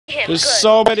There's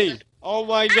so many. Oh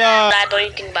my god. I don't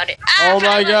even think about it. Oh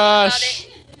my gosh.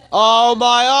 Oh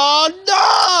my.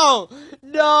 Oh no!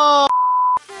 No!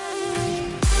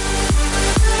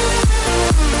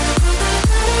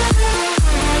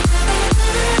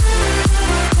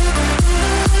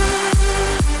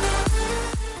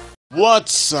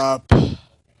 What's up?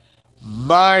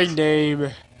 My name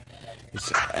is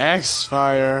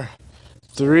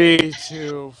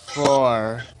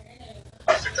Xfire324,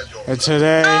 and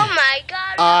today Oh my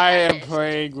god. I am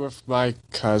playing with my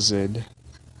cousin.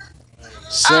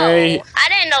 Say I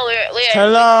didn't know we were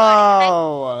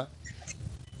hello.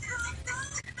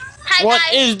 Hi What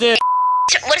guys. is this?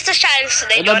 What's the challenge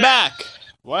today, In the Jonah? back.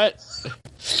 What?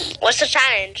 What's the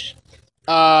challenge?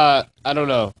 I don't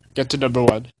know. Get to number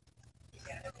 1.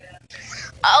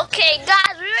 Okay,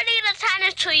 guys, we already need a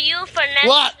challenge to you for next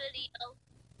What? video.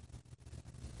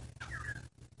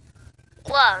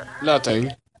 What?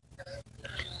 Nothing.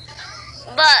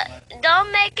 But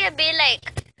don't make it be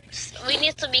like we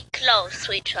need to be close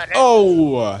to each other.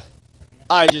 Oh,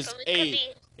 I just So we could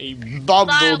ate be a far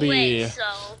bumblebee. away,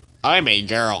 so. I'm a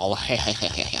girl.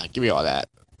 Give me all that.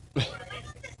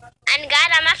 And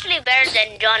guys, I'm actually better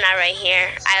than Jonah right here.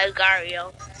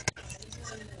 Algario.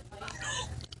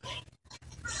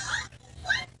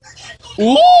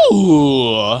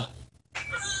 Ooh.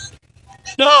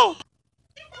 No.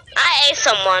 I ate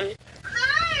someone.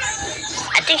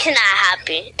 I think he's not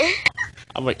happy.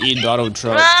 I'm gonna eat Donald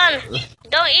Trump. Run!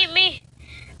 Don't eat me.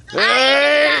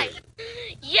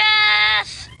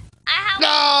 Yes! I have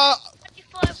No.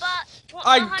 24 bucks.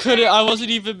 I couldn't. I wasn't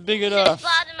even big enough.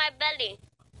 Spots in my belly.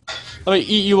 I'm gonna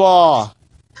eat you all.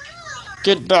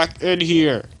 Get back in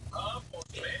here. I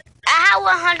have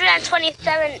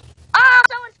 127. Oh,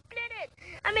 someone split it.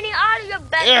 I'm eating all of your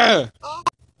belly. Yeah. Oh,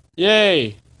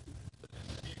 Yay.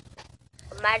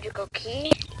 a magical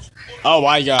key. Oh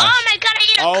my gosh. Oh my god, I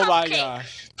ate a Oh cupcake. my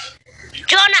gosh.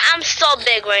 Jonah, I'm so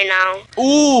big right now.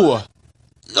 Ooh.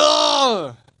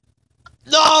 No.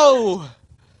 No.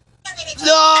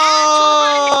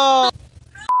 No.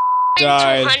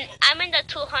 Died. I'm in the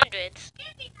 200s.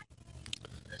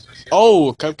 Oh,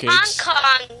 Hong cupcakes.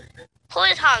 Kong. Who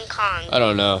is Hong Kong? I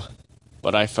don't know,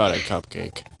 but I found a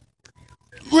cupcake.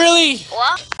 Really?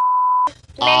 What?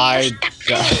 I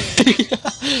died.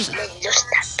 Just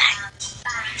that time.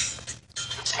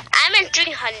 I'm in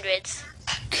 300s.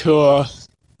 Cool.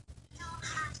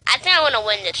 I think I want to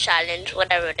win this challenge,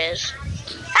 whatever it is.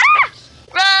 Ah!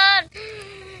 Run!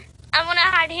 I'm gonna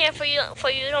hide here for you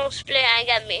don't split and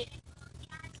get me.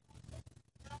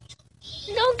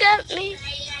 Don't get me.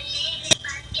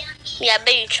 Yeah, I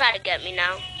bet you try to get me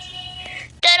now.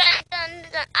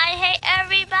 Dun-dun-dun-dun. I hate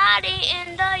everybody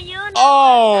in the universe.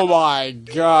 Oh my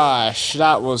gosh,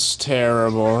 that was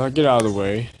terrible. Get out of the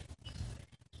way.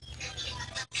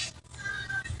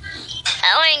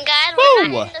 Oh, and guys, we're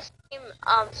Woo! not in the same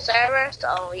server,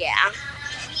 so yeah.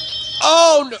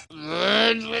 Oh no.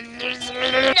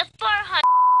 The 400.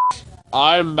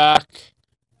 I'm back.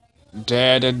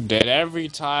 Dead and dead every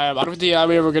time. I don't think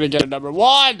I'm ever gonna get a number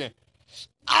 1.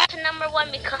 To number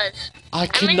 1 because I I'm in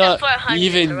the cannot 400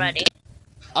 even. already.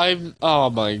 I'm. Oh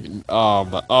my. Oh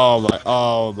my. Oh my.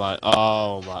 Oh my.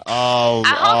 Oh my. Oh. I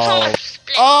hope Oh. someone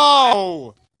split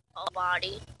Oh. my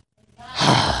body.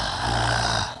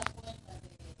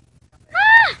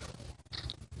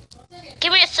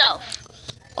 Give me yourself.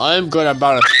 I'm gonna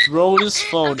about to throw this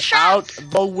phone out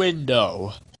the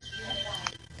window.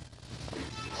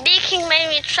 King made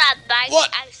me trapped, but What?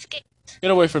 I escaped.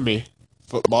 Get away from me.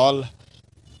 Football.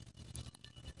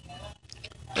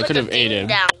 I could have ate him.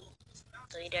 Down.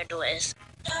 So you dare do this.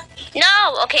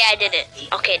 No! Okay, I did it.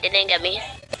 Okay, they didn't get me.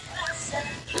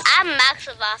 I'm max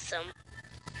of awesome.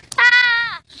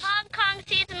 Ah! Hong Kong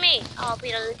sees me. I hope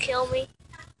he doesn't kill me.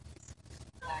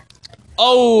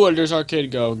 Oh, and there's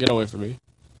Arcade Go. Get away from me.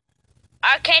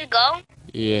 Arcade Go?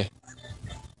 Yeah.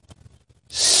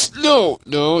 No,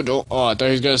 no, no. Oh, I thought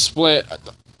he was gonna split.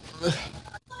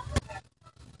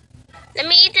 Let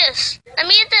me eat this. Let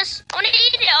me eat this. I want to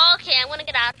eat it. Okay, I'm gonna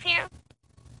get out of here.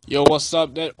 Yo, what's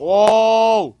up, then?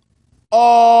 Oh!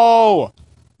 Oh!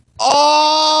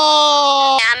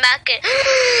 Oh! I'm back in.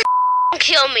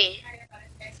 Kill me.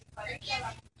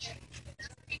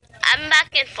 I'm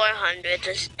back in 400.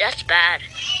 That's bad.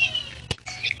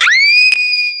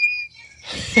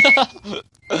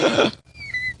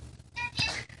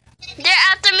 They're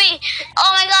after me.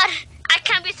 Oh my god. I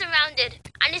can't be surrounded.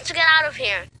 I need to get out of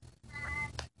here.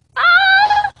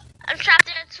 Ah! I'm trapped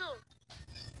there too.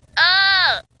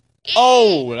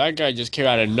 Oh, that guy just came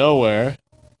out of nowhere.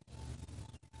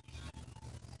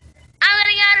 I'm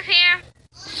gonna get out of here.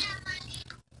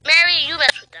 Mary, you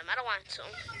mess with them. I don't want to.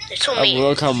 They're too mean.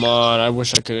 Well, come on. I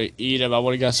wish I could eat him. I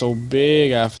would have got so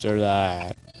big after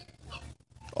that.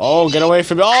 Oh, get away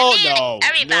from me. Oh, no.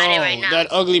 Everybody No, right now. that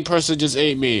ugly person just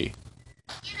ate me.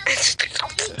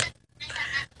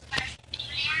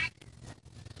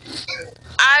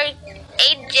 Our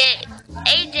AJ,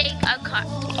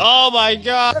 Oh, my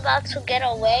God. about to get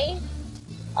away.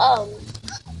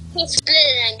 He split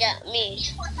it and got me.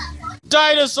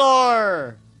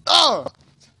 Dinosaur. Oh.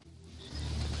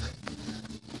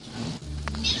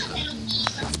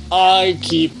 I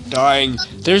keep dying.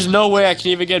 There's no way I can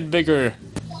even get bigger.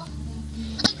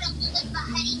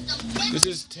 This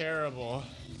is terrible.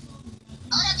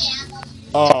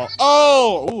 Oh,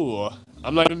 ooh.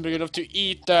 I'm not even big enough to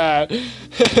eat that.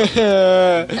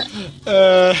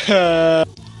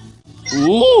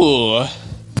 Ooh.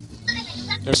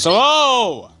 There's some,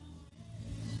 oh.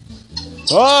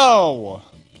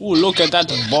 Ooh, look at that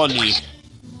bunny.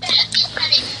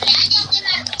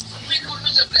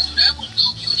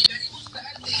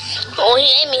 Oh, he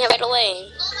ate me right away.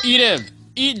 Eat him.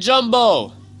 Eat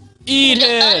Jumbo. Eat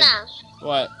him. Nah.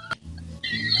 What?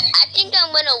 I think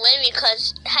I'm gonna win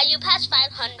because have you passed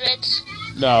 500?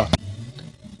 No.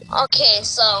 Okay,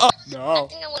 so No. I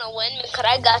think I'm gonna win because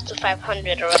I got to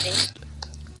 500 already.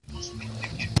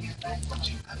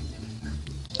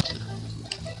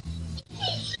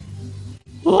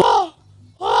 Woo!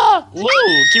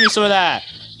 Give me some of that.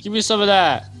 Give me some of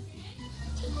that.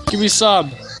 Give me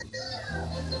some.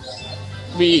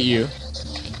 Let me eat you.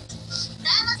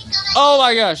 Oh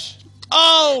my gosh.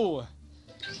 Oh!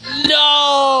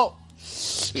 No!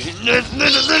 Tell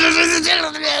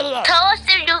us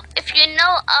if you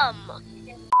know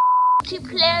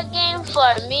multiplayer game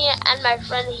for me and my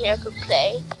friend here could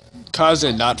play.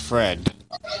 Cousin, not friend.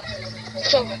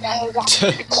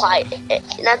 Be quiet.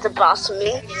 Not the boss of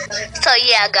me. So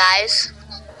yeah, guys.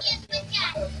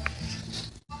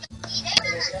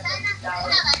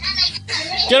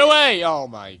 Get away! Oh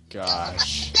my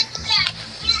gosh.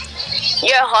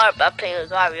 You're hard by playing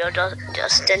with Mario,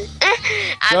 Justin. I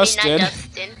mean, not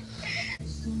Justin.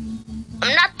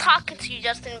 I'm not talking to you,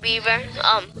 Justin Bieber.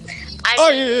 I'm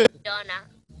yeah. Donna.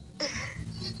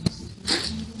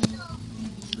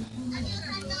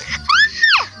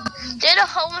 There's a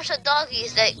whole bunch of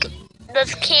doggies that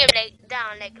just came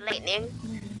down like lightning.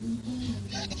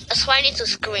 That's why I need to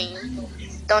scream.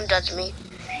 Don't judge me.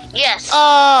 Yes.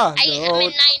 I'm in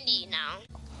 90 now.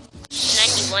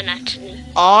 91 actually.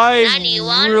 I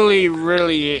 91.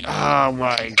 really, oh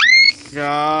my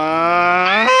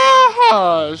gosh.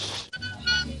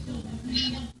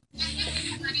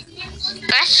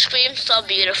 That scream's so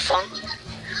beautiful.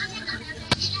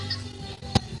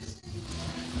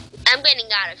 I'm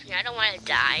getting out of here. I don't want to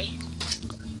die.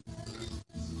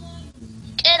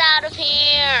 Get out of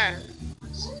here.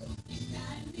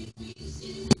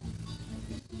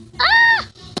 Ah!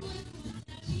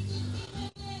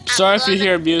 Sorry if you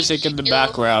hear music in the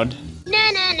background.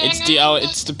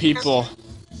 It's the people.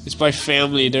 It's my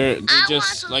family. They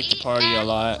just like to party a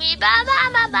lot.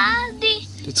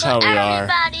 That's how we are.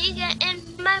 Everybody get in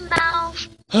my mouth.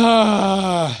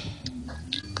 No!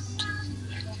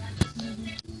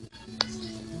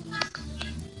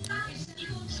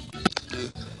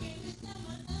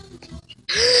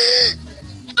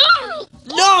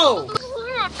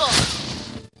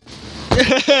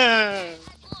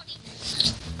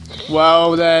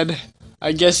 Well then,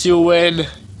 I guess you win.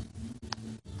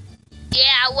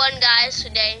 Yeah, I won, guys,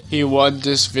 today. He won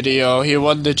this video. He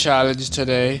won the challenge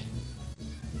today.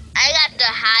 I got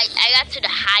to the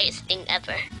highest thing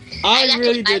ever. I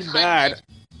really did bad.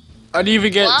 I didn't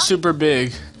even get super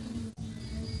big.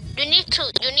 You need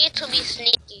to be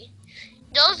sneaky.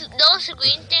 Those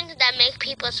green things that make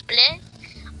people split.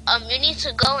 You need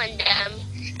to go in them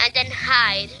and then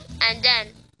hide, and then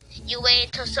you wait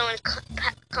until someone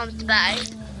comes by.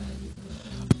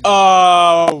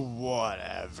 Oh,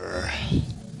 whatever.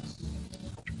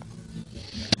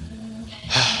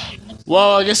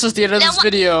 Well, I guess that's the end of this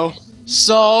video.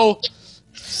 So,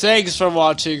 thanks for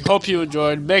watching. Hope you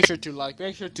enjoyed. Make sure to like,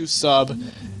 make sure to sub,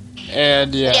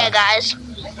 and yeah. Yeah, guys.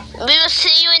 We will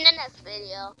see you in the next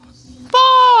video.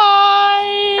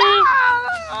 Bye!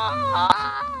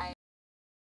 Bye.